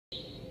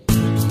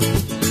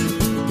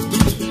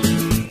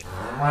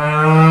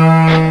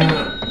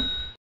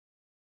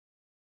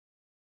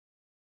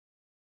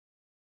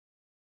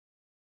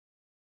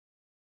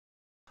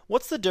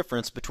What's the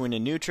difference between a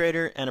new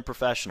trader and a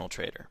professional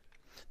trader?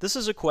 This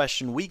is a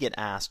question we get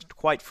asked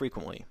quite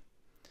frequently.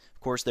 Of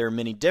course, there are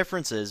many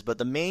differences, but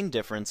the main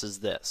difference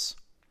is this.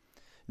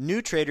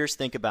 New traders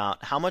think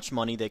about how much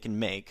money they can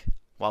make,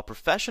 while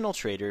professional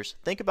traders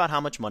think about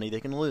how much money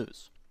they can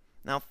lose.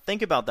 Now,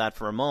 think about that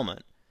for a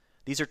moment.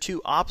 These are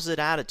two opposite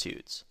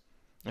attitudes.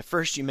 At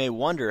first, you may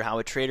wonder how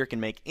a trader can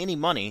make any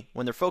money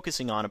when they're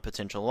focusing on a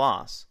potential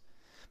loss.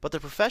 But the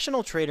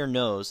professional trader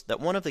knows that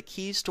one of the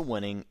keys to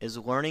winning is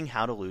learning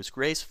how to lose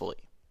gracefully.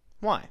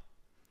 Why?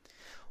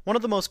 One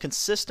of the most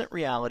consistent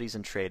realities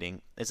in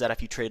trading is that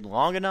if you trade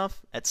long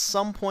enough, at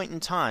some point in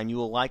time you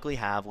will likely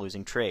have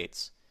losing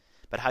trades.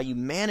 But how you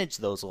manage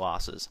those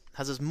losses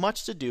has as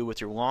much to do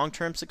with your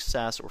long-term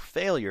success or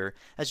failure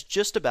as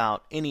just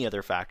about any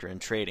other factor in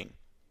trading.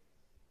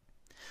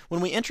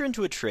 When we enter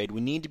into a trade, we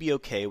need to be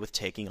okay with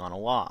taking on a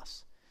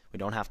loss. We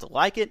don't have to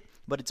like it,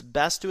 but it's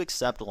best to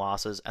accept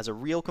losses as a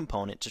real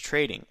component to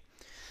trading.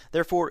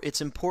 Therefore,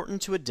 it's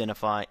important to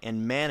identify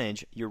and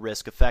manage your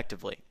risk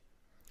effectively.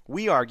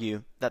 We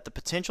argue that the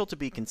potential to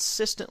be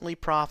consistently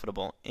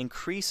profitable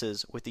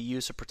increases with the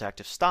use of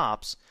protective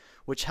stops,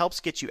 which helps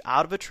get you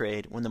out of a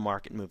trade when the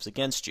market moves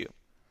against you.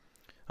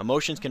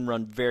 Emotions can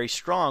run very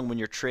strong when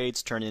your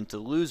trades turn into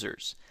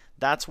losers.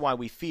 That's why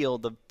we feel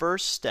the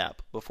first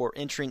step before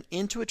entering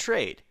into a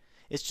trade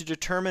is to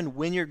determine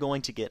when you're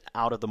going to get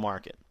out of the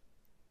market.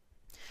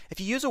 If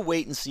you use a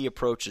wait-and-see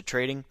approach to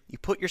trading, you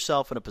put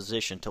yourself in a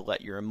position to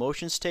let your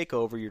emotions take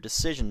over your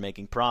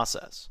decision-making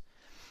process.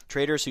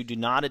 Traders who do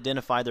not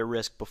identify their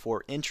risk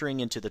before entering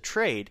into the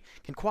trade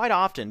can quite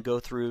often go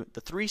through the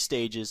 3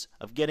 stages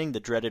of getting the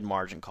dreaded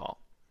margin call.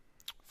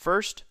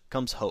 First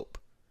comes hope.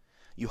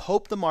 You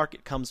hope the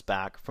market comes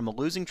back from a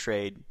losing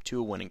trade to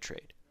a winning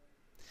trade.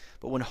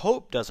 But when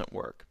hope doesn't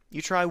work,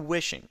 you try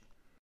wishing.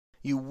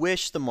 You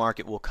wish the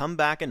market will come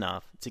back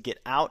enough to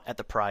get out at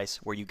the price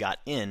where you got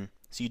in,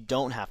 so you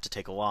don't have to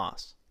take a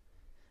loss.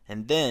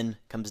 And then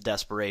comes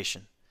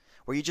desperation,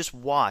 where you just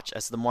watch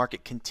as the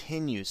market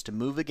continues to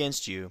move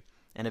against you,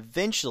 and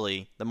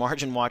eventually the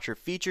margin watcher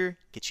feature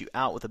gets you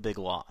out with a big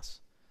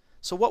loss.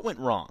 So what went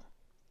wrong?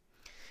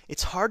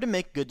 It's hard to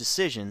make good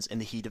decisions in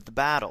the heat of the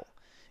battle.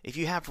 If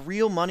you have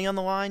real money on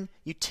the line,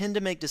 you tend to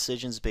make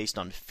decisions based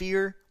on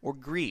fear or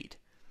greed.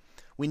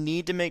 We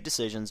need to make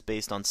decisions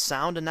based on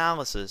sound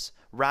analysis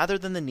rather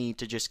than the need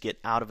to just get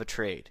out of a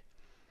trade.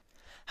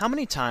 How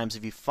many times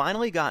have you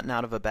finally gotten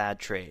out of a bad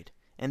trade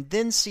and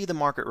then see the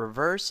market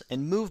reverse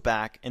and move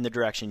back in the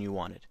direction you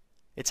wanted?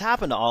 It's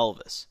happened to all of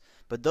us,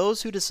 but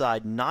those who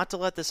decide not to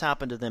let this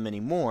happen to them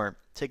anymore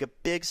take a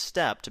big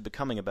step to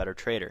becoming a better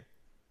trader.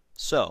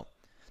 So,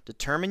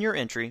 determine your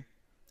entry,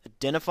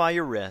 identify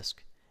your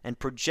risk, and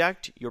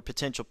project your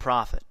potential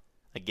profit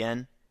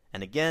again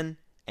and again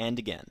and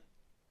again.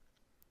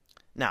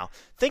 Now,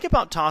 think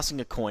about tossing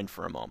a coin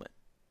for a moment.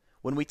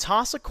 When we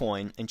toss a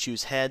coin and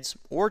choose heads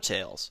or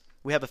tails,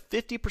 we have a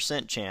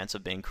 50% chance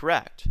of being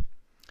correct.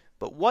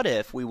 But what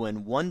if we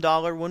win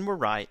 $1 when we're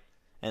right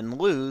and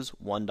lose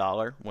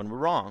 $1 when we're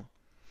wrong?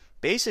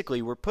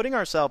 Basically, we're putting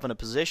ourselves in a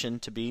position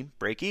to be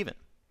break even.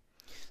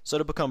 So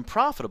to become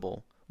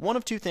profitable, one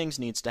of 2 things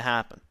needs to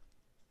happen.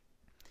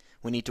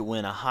 We need to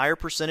win a higher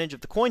percentage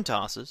of the coin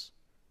tosses,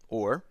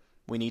 or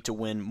we need to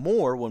win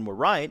more when we're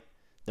right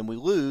than we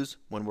lose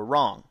when we're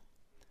wrong.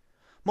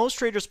 Most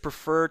traders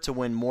prefer to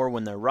win more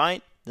when they're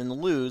right than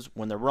lose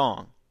when they're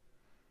wrong.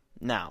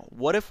 Now,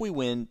 what if we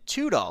win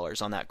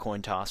 $2 on that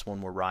coin toss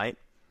when we're right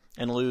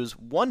and lose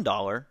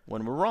 $1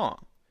 when we're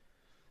wrong?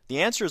 The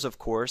answer is, of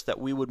course, that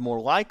we would more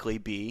likely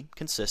be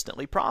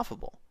consistently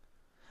profitable.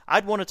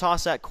 I'd want to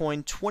toss that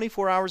coin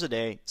 24 hours a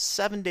day,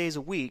 7 days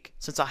a week,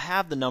 since I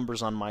have the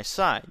numbers on my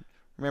side.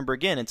 Remember,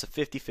 again, it's a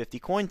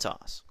 50-50 coin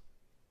toss.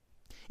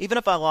 Even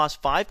if I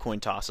lost 5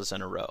 coin tosses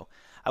in a row,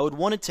 I would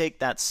want to take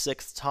that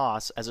 6th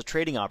toss as a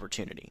trading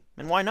opportunity.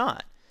 And why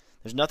not?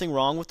 There's nothing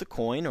wrong with the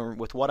coin or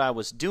with what I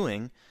was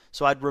doing,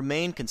 so I'd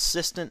remain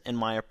consistent in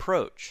my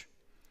approach.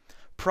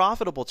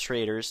 Profitable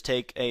traders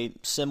take a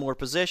similar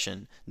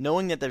position,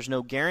 knowing that there's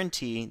no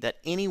guarantee that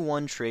any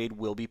one trade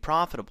will be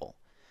profitable.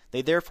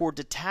 They therefore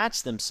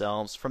detach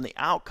themselves from the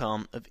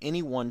outcome of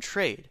any one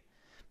trade,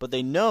 but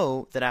they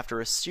know that after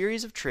a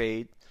series of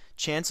trades,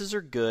 chances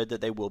are good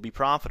that they will be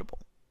profitable.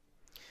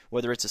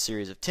 Whether it's a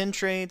series of 10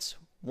 trades,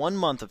 1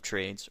 month of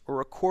trades, or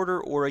a quarter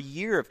or a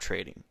year of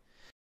trading,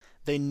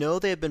 they know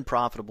they have been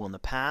profitable in the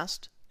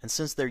past, and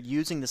since they're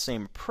using the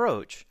same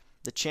approach,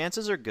 the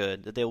chances are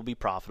good that they will be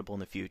profitable in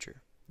the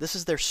future. This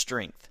is their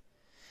strength.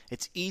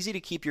 It's easy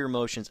to keep your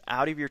emotions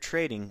out of your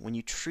trading when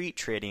you treat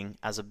trading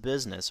as a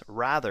business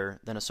rather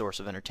than a source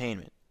of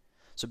entertainment.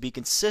 So be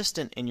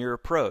consistent in your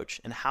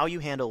approach and how you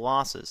handle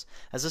losses,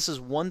 as this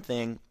is one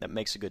thing that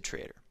makes a good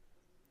trader.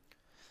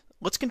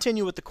 Let's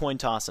continue with the coin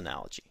toss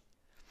analogy.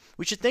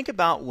 We should think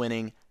about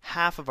winning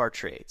half of our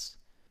trades.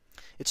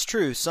 It's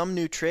true, some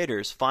new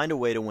traders find a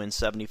way to win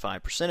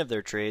 75% of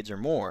their trades or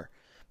more,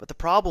 but the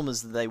problem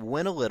is that they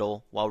win a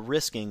little while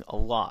risking a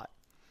lot.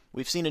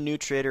 We've seen a new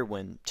trader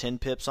win 10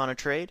 pips on a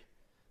trade,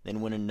 then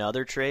win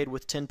another trade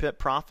with 10 pip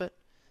profit,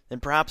 then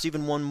perhaps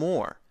even one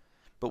more.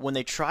 but when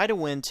they try to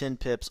win 10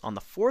 pips on the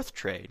fourth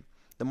trade,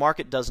 the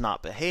market does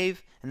not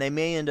behave, and they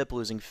may end up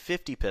losing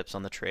 50 pips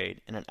on the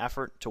trade in an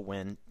effort to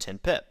win 10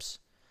 pips.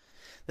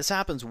 This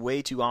happens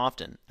way too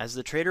often, as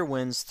the trader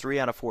wins 3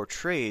 out of 4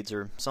 trades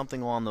or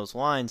something along those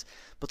lines,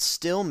 but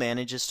still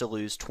manages to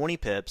lose 20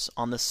 pips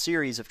on the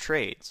series of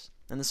trades,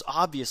 and this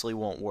obviously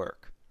won't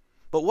work.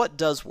 But what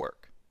does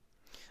work?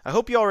 I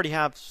hope you already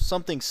have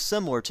something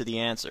similar to the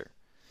answer.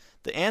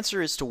 The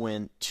answer is to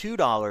win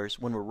 $2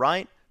 when we're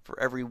right for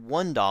every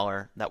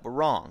 $1 that we're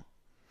wrong.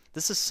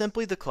 This is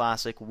simply the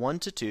classic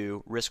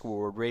 1-to-2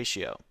 risk-reward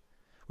ratio.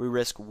 We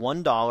risk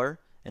 $1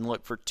 and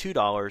look for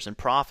 $2 in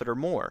profit or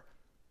more,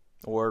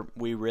 or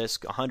we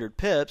risk 100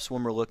 pips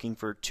when we're looking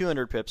for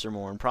 200 pips or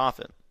more in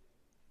profit.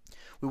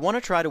 We want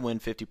to try to win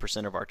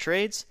 50% of our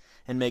trades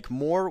and make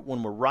more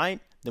when we're right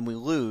than we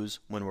lose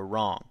when we're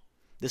wrong.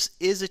 This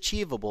is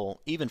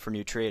achievable even for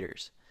new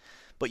traders,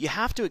 but you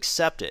have to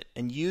accept it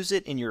and use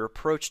it in your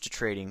approach to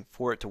trading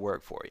for it to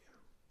work for you.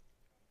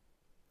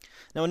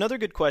 Now, another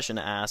good question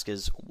to ask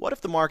is, what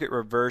if the market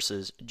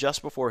reverses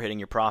just before hitting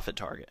your profit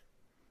target?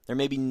 There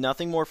may be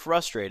nothing more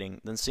frustrating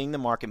than seeing the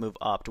market move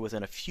up to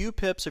within a few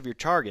pips of your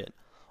target,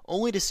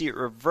 only to see it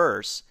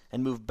reverse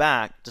and move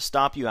back to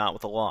stop you out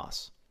with a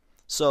loss.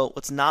 So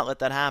let's not let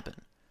that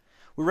happen.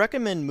 We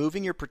recommend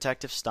moving your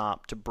protective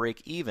stop to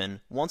break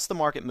even once the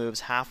market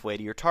moves halfway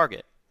to your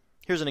target.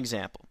 Here's an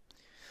example.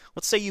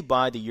 Let's say you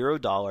buy the euro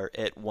dollar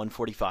at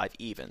 145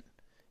 even.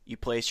 You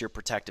place your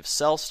protective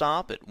sell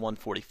stop at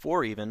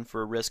 144 even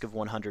for a risk of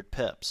 100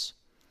 pips.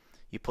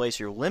 You place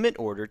your limit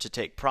order to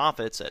take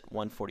profits at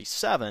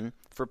 147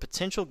 for a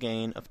potential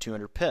gain of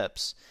 200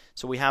 pips,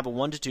 so we have a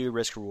 1-to-2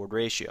 risk-reward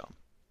ratio.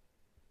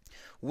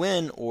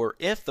 When or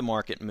if the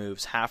market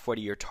moves halfway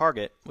to your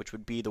target, which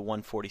would be the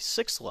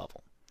 146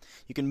 level,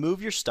 you can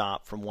move your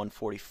stop from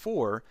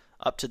 144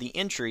 up to the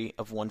entry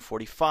of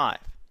 145.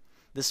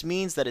 This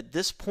means that at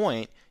this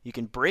point, you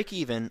can break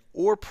even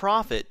or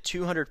profit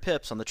 200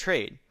 pips on the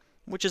trade,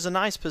 which is a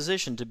nice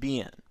position to be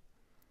in.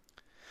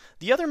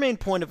 The other main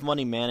point of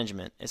money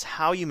management is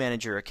how you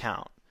manage your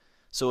account.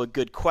 So a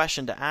good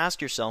question to ask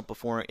yourself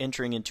before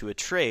entering into a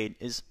trade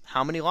is,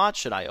 how many lots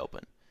should I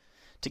open?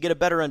 To get a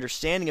better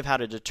understanding of how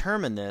to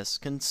determine this,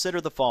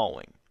 consider the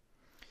following.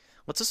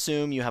 Let's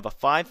assume you have a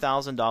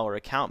 $5,000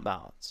 account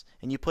balance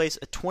and you place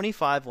a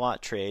 25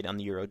 lot trade on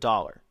the euro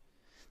dollar.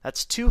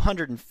 That's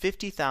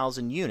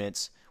 250,000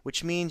 units,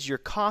 which means your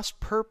cost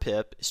per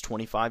pip is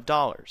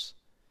 $25.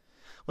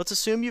 Let's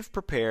assume you've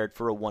prepared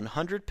for a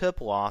 100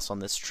 pip loss on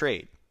this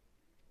trade.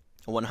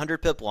 A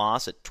 100 pip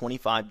loss at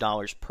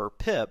 $25 per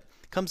pip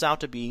comes out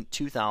to be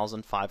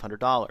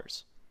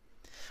 $2,500.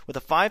 With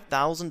a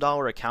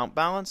 $5,000 account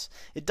balance,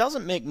 it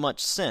doesn't make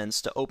much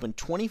sense to open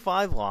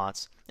 25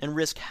 lots and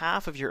risk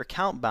half of your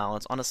account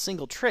balance on a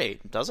single trade,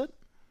 does it?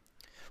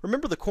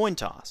 Remember the coin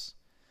toss.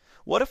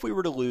 What if we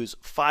were to lose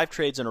 5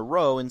 trades in a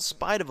row in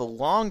spite of a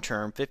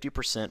long-term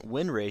 50%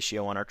 win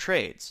ratio on our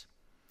trades?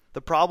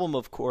 The problem,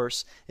 of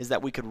course, is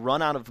that we could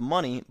run out of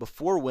money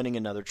before winning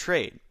another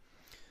trade.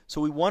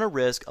 So we want to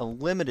risk a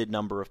limited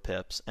number of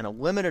pips and a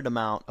limited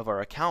amount of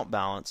our account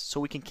balance so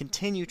we can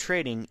continue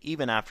trading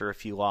even after a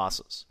few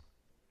losses.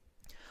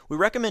 We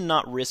recommend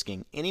not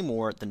risking any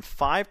more than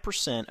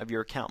 5% of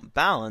your account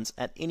balance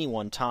at any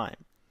one time.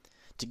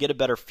 To get a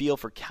better feel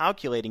for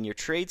calculating your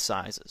trade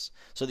sizes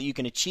so that you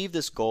can achieve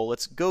this goal,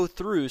 let's go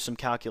through some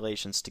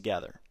calculations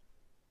together.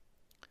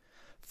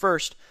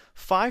 First,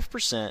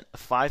 5%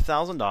 of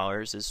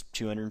 $5,000 is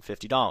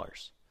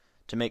 $250.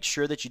 To make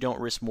sure that you don't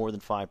risk more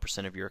than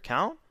 5% of your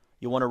account,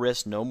 you'll want to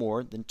risk no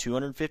more than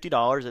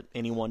 $250 at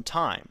any one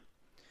time.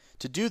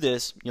 To do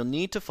this, you'll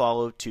need to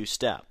follow 2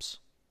 steps.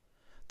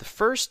 The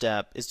first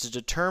step is to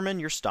determine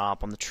your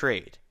stop on the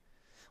trade.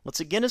 Let's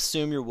again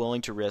assume you're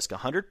willing to risk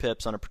 100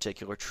 pips on a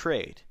particular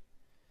trade.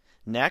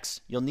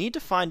 Next, you'll need to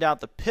find out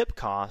the pip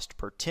cost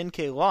per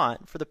 10K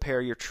lot for the pair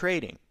you're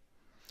trading.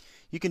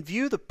 You can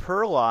view the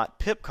per lot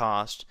pip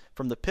cost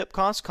from the pip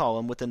cost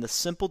column within the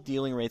simple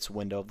dealing rates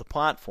window of the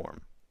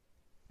platform.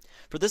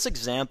 For this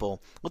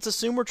example, let's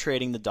assume we're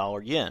trading the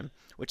dollar yen,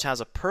 which has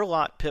a per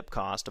lot pip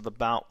cost of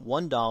about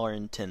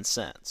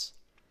 $1.10.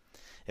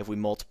 If we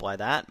multiply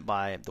that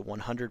by the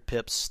 100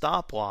 pips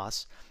stop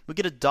loss, we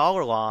get a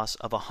dollar loss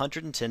of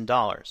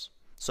 $110.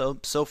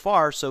 So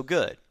far, so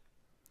good.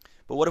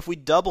 But what if we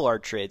double our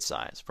trade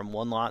size from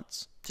 1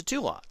 lot to 2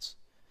 lots?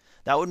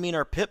 That would mean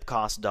our pip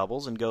cost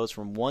doubles and goes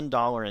from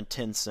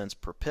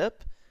 $1.10 per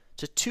pip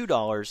to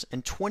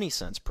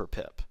 $2.20 per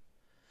pip.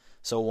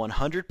 So a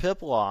 100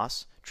 pip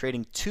loss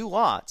trading 2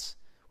 lots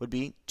would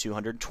be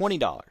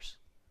 $220,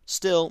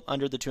 still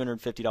under the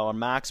 $250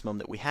 maximum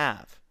that we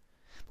have.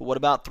 But what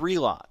about 3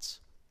 lots?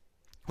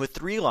 With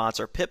 3 lots,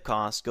 our pip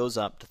cost goes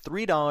up to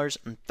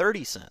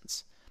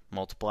 $3.30,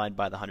 multiplied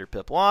by the 100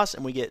 pip loss,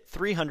 and we get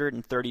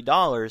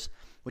 $330,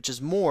 which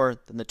is more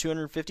than the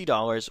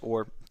 $250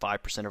 or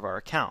 5% of our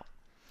account.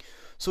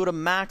 So at a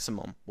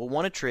maximum, we'll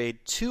want to trade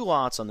 2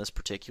 lots on this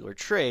particular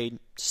trade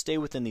to stay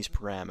within these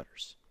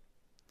parameters.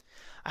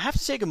 I have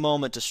to take a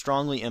moment to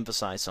strongly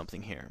emphasize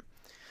something here.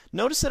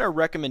 Notice that our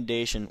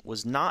recommendation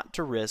was not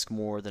to risk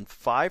more than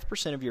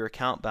 5% of your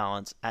account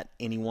balance at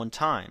any one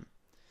time.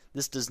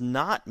 This does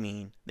not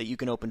mean that you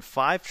can open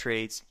 5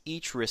 trades,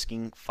 each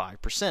risking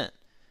 5%.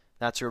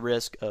 That's a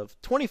risk of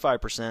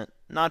 25%,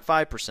 not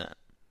 5%.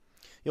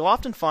 You'll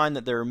often find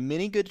that there are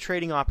many good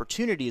trading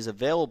opportunities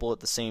available at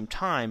the same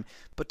time,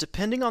 but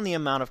depending on the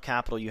amount of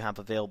capital you have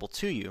available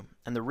to you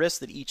and the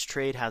risk that each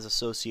trade has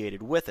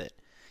associated with it,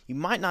 you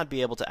might not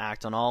be able to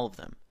act on all of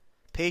them.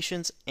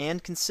 Patience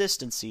and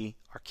consistency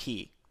are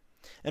key.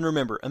 And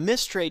remember, a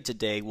missed trade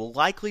today will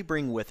likely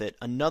bring with it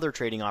another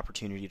trading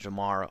opportunity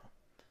tomorrow.